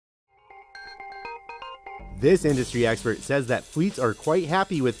This industry expert says that fleets are quite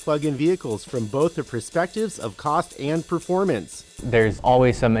happy with plug-in vehicles from both the perspectives of cost and performance. There's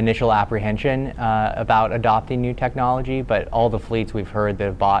always some initial apprehension about adopting new technology, but all the fleets we've heard that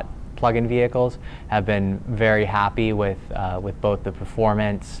have bought plug-in vehicles have been very happy with both the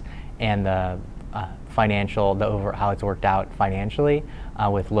performance and the financial, how it's worked out financially,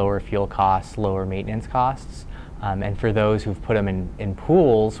 with lower fuel costs, lower maintenance costs. And for those who've put them in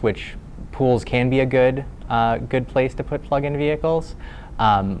pools, which pools can be a good place to put plug-in vehicles,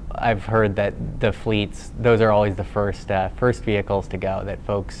 I've heard that the fleets, those are always the first vehicles to go, that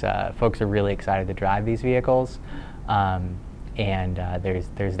folks are really excited to drive these vehicles, and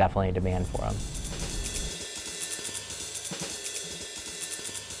there's definitely a demand for them.